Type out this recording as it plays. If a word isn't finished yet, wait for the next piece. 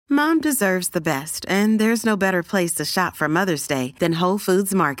Mom deserves the best, and there's no better place to shop for Mother's Day than Whole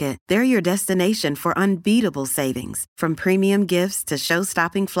Foods Market. They're your destination for unbeatable savings, from premium gifts to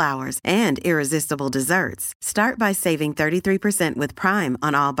show-stopping flowers and irresistible desserts. Start by saving 33% with Prime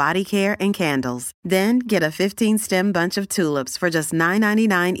on all body care and candles. Then get a 15-stem bunch of tulips for just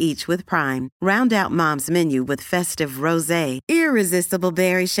 $9.99 each with Prime. Round out Mom's menu with festive rosé, irresistible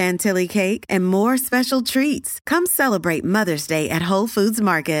berry chantilly cake, and more special treats. Come celebrate Mother's Day at Whole Foods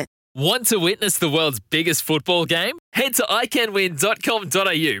Market. Want to witness the world's biggest football game? Head to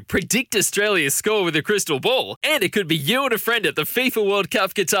iCanWin.com.au, predict Australia's score with a crystal ball, and it could be you and a friend at the FIFA World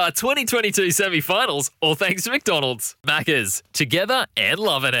Cup Qatar 2022 semi-finals, all thanks to McDonald's. Maccas, together and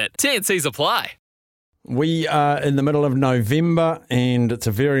loving it. TNCs apply. We are in the middle of November, and it's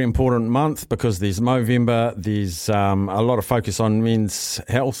a very important month because there's Movember, there's a lot of focus on men's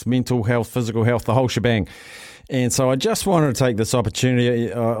health, mental health, physical health, the whole shebang. And so I just wanted to take this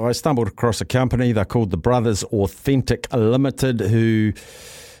opportunity. I stumbled across a company. They're called the Brothers Authentic Limited, who,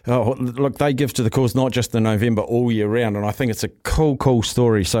 look, they give to the cause not just in November, all year round. And I think it's a cool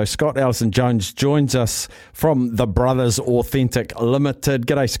story. So Scott Allison-Jones joins us from the Brothers Authentic Limited.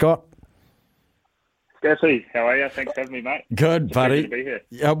 G'day, Scott. Gassy, how are you? Thanks for having me, mate. Good, it's buddy. To be here.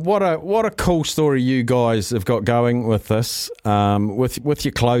 What a cool story you guys have got going with this, with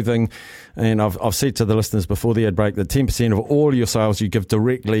your clothing. And I've said to the listeners before the ad break that 10% of all your sales you give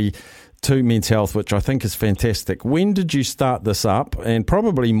directly to Men's Health, which I think is fantastic. When did you start this up? And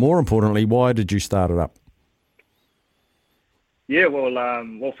probably more importantly, why did you start it up? Yeah,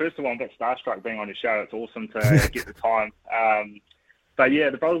 well, first of all, I'm a bit starstruck being on your show. It's awesome to get the time. But yeah,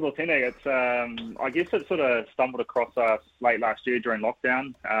 the Brothers Authentic, it's I guess it sort of stumbled across us late last year during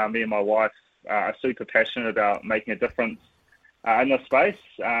lockdown. Me and my wife are super passionate about making a difference in this space.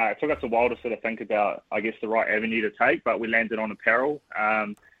 It took us a while to sort of think about, I guess, the right avenue to take, but we landed on apparel.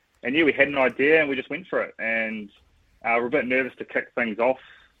 And yeah, we had an idea and we just went for it. And we're a bit nervous to kick things off.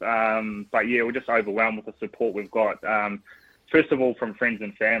 But yeah, we're just overwhelmed with the support we've got. First of all, from friends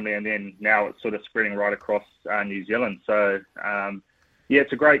and family, and then now it's sort of spreading right across New Zealand. So yeah,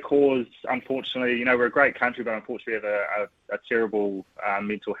 it's a great cause. Unfortunately, you know, we're a great country, but unfortunately we have a terrible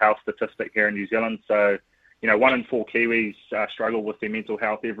mental health statistic here in New Zealand. So, you know, 1 in 4 Kiwis struggle with their mental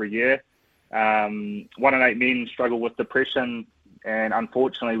health every year. 1 in 8 men struggle with depression. And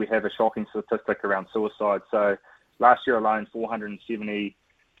unfortunately, we have a shocking statistic around suicide. So last year alone, 470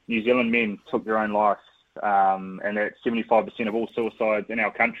 New Zealand men took their own life. And that's 75% of all suicides in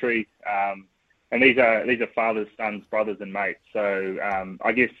our country. And these are fathers, sons, brothers, and mates. So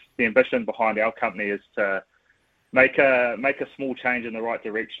I guess the ambition behind our company is to make a small change in the right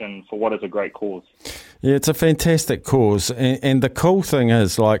direction for what is a great cause. Yeah, it's a fantastic cause. And the cool thing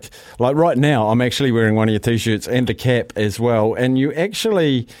is, like right now, I'm actually wearing one of your T-shirts and a cap as well. And you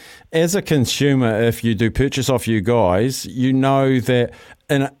actually, as a consumer, if you do purchase off you guys, you know that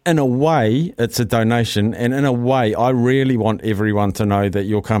in a way, it's a donation, and in a way, I really want everyone to know that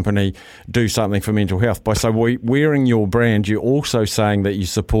your company do something for mental health. By wearing your brand, you're also saying that you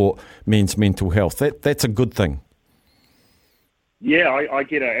support men's mental health. That's a good thing. Yeah, I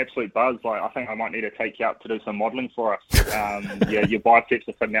get an absolute buzz. Like, I think I might need to take you up to do some modelling for us. Yeah, your biceps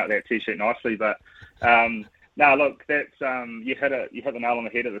are fitting out that T-shirt nicely, but. No, look, that's you hit the nail on the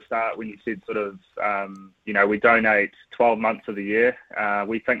head at the start when you said sort of, you know, we donate 12 months of the year.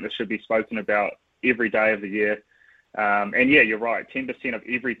 We think this should be spoken about every day of the year. And yeah, you're right. 10% of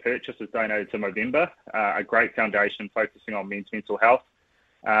every purchase is donated to Movember, a great foundation focusing on men's mental health.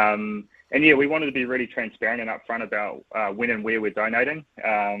 And yeah, we wanted to be really transparent and upfront about when and where we're donating.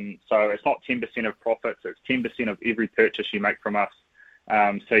 So it's not 10% of profits; it's 10% of every purchase you make from us.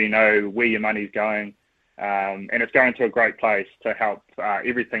 So you know where your money's going. And it's going to a great place to help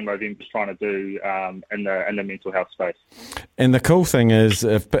everything Movember's trying to do in the mental health space. And the cool thing is,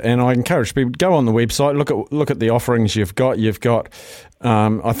 and I encourage people, go on the website, look at the offerings you've got. You've got,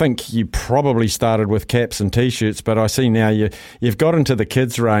 I think you probably started with caps and T-shirts, but I see now you've got into the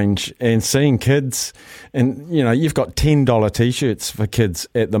kids range and seeing kids, and you know you've got $10 T-shirts for kids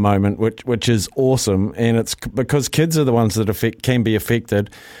at the moment, which is awesome, and it's because kids are the ones that can be affected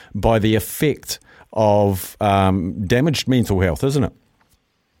by the effect of damaged mental health, isn't it?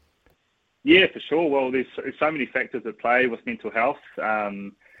 Yeah, for sure. Well, there's so many factors at play with mental health.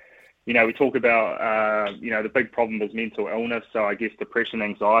 You know, we talk about, you know, the big problem is mental illness. So I guess depression,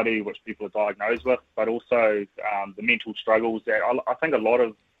 anxiety, which people are diagnosed with, but also the mental struggles that I think a lot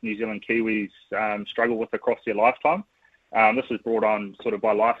of New Zealand Kiwis struggle with across their lifetime. This is brought on sort of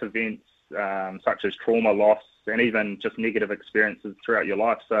by life events such as trauma, loss, and even just negative experiences throughout your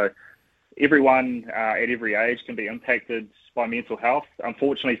life. So everyone at every age can be impacted by mental health.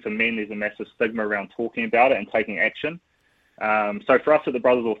 Unfortunately for men, there's a massive stigma around talking about it and taking action. So for us at the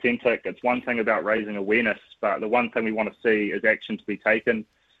Brothers Authentic, it's one thing about raising awareness, but the one thing we want to see is action to be taken.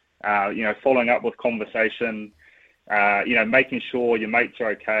 Following up with conversation, making sure your mates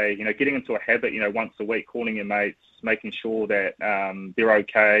are okay, getting into a habit, once a week, calling your mates, making sure that they're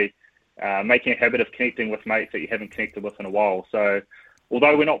okay, making a habit of connecting with mates that you haven't connected with in a while. So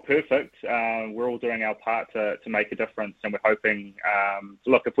although we're not perfect, we're all doing our part to make a difference, and we're hoping,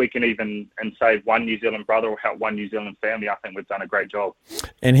 look, if we can even save one New Zealand brother or help one New Zealand family, I think we've done a great job.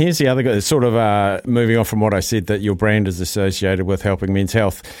 And here's the other, sort of moving on from what I said, that your brand is associated with helping men's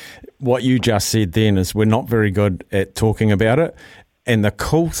health. What you just said then is we're not very good at talking about it. And the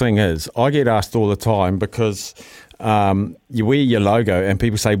cool thing is, I get asked all the time because you wear your logo and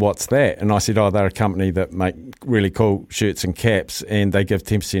people say, what's that? And I said, they're a company that make really cool shirts and caps and they give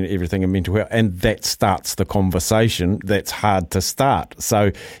 10% of everything in mental health. And that starts the conversation that's hard to start.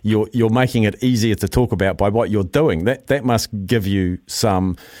 So you're making it easier to talk about by what you're doing. That must give you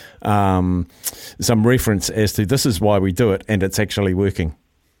some reference as to this is why we do it and it's actually working.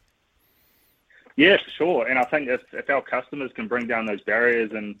 Yeah, for sure. And I think if our customers can bring down those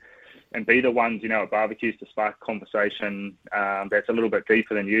barriers and be the ones, at barbecues to spark a conversation that's a little bit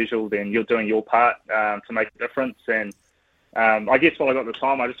deeper than usual, then you're doing your part to make a difference. And I guess while I got the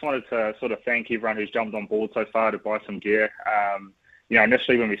time, I just wanted to sort of thank everyone who's jumped on board so far to buy some gear.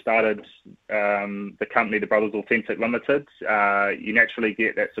 Initially when we started the company, the Brothers Authentic Limited, you naturally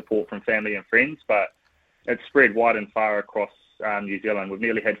get that support from family and friends, but it's spread wide and far across New Zealand. We've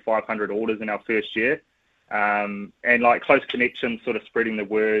nearly had 500 orders in our first year. And like close connections, sort of spreading the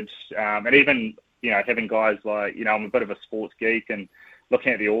word, and even, having guys like, I'm a bit of a sports geek, and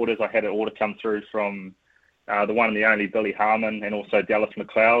looking at the orders, I had an order come through from the one and the only Billy Harmon and also Dallas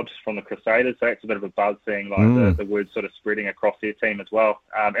McLeod from the Crusaders. So that's a bit of a buzz seeing like the word sort of spreading across their team as well.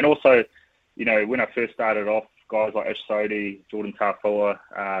 And also, when I first started off, guys like Ish Sodi, Jordan Tarfua,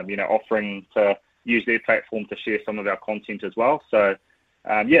 offering to use their platform to share some of our content as well. So,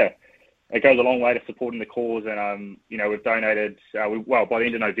 it goes a long way to supporting the cause. And, we've donated, by the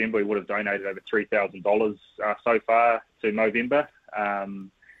end of November, we would have donated over $3,000 so far to Movember.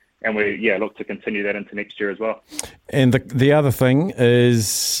 And we look to continue that into next year as well. And the other thing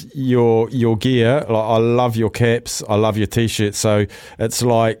is your gear. Like, I love your caps. I love your T-shirts. So it's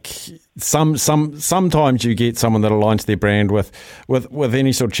like sometimes you get someone that aligns their brand with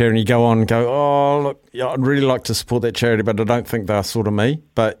any sort of charity. You go on and go, oh, look, I'd really like to support that charity, but I don't think they're sort of me.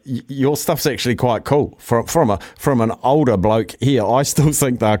 But your stuff's actually quite cool. From an older bloke here, I still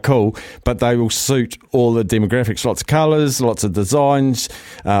think they're cool, but they will suit all the demographics. Lots of colours, lots of designs,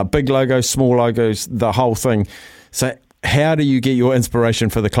 big logos, small logos, the whole thing. So how do you get your inspiration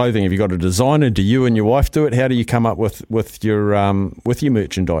for the clothing? Have you got a designer? Do you and your wife do it? How do you come up with your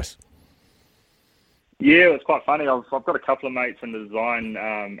merchandise? Yeah, it's quite funny. I've got a couple of mates in the design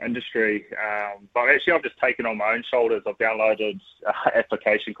industry, but actually I've just taken on my own shoulders. I've downloaded an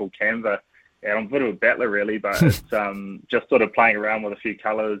application called Canva, and I'm a bit of a battler really, but it's just sort of playing around with a few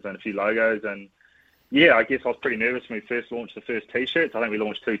colours and a few logos. And yeah, I guess I was pretty nervous when we first launched the first T-shirts. I think we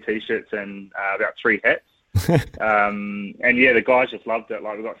launched 2 T-shirts and about 3 hats. And yeah, the guys just loved it.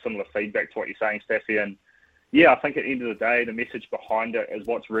 Like, we got similar feedback to what you're saying, Staffy. And yeah, I think at the end of the day, the message behind it is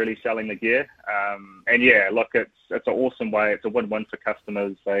what's really selling the gear. And yeah, look, it's an awesome way. It's a win-win for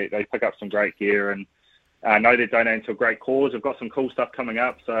customers. They pick up some great gear, and I know they're donating to a great cause. We've got some cool stuff coming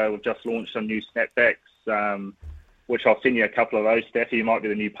up. So we've just launched some new snapbacks, which I'll send you a couple of those, Staffy. You might be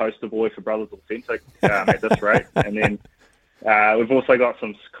the new poster boy for Brothers Authentic at this rate. And then we've also got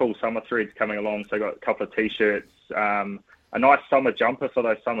some cool summer threads coming along. So we've got a couple of T-shirts, a nice summer jumper for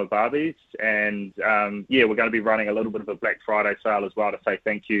those summer barbies. And yeah, we're going to be running a little bit of a Black Friday sale as well to say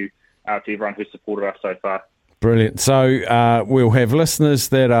thank you to everyone who's supported us so far. Brilliant. So we'll have listeners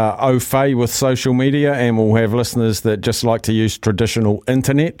that are au fait with social media, and we'll have listeners that just like to use traditional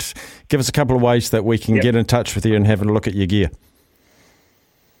internet. Give us a couple of ways that we can get in touch with you and have a look at your gear.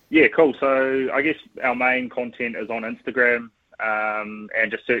 Yeah, cool. So I guess our main content is on Instagram, and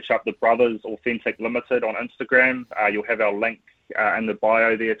just search up the Brothers Authentic Limited on Instagram. You'll have our link in the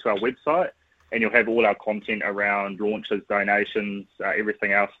bio there to our website, and you'll have all our content around launches, donations,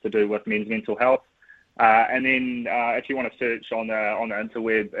 everything else to do with men's mental health. And then if you want to search on the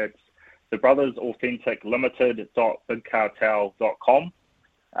interweb, it's the Brothers Authentic Limited.bigcartel.com.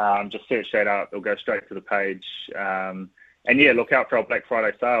 Just search that up; it'll go straight to the page. And yeah, look out for our Black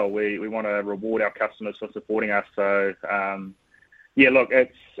Friday sale. We want to reward our customers for supporting us. So yeah, look,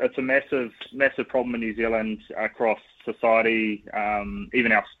 it's a massive problem in New Zealand across society,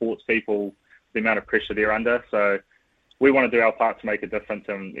 even our sports people, the amount of pressure they're under. So we want to do our part to make a difference,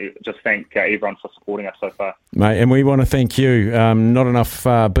 and just thank everyone for supporting us so far. Mate, and we want to thank you. Not enough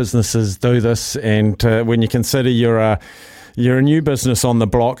businesses do this, and when you consider you're a new business on the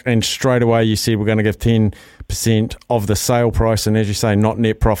block, and straight away you said we're going to give 10% of the sale price, and as you say, not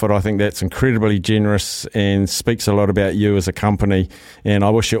net profit. I think that's incredibly generous and speaks a lot about you as a company, and I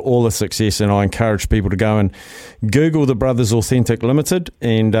wish you all the success, and I encourage people to go and Google the Brothers Authentic Limited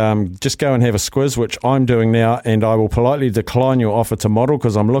and just go and have a squiz, which I'm doing now, and I will politely decline your offer to model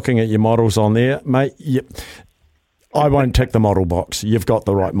because I'm looking at your models on there. Mate, I won't tick the model box. You've got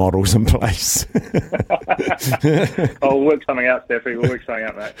the right models in place. We'll work something out, Staffy. We'll work something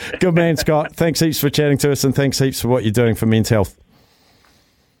out, mate. Good man, Scott. Thanks heaps for chatting to us, and thanks heaps for what you're doing for men's health.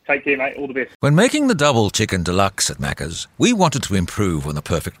 Take care, mate. All the best. When making the double chicken deluxe at Macca's, we wanted to improve on the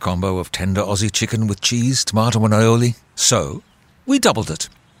perfect combo of tender Aussie chicken with cheese, tomato and aioli. So, we doubled it.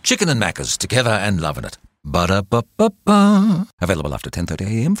 Chicken and Macca's, together and loving it. Ba-da-ba-ba-ba. Available after 10:30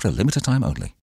 a.m. for a limited time only.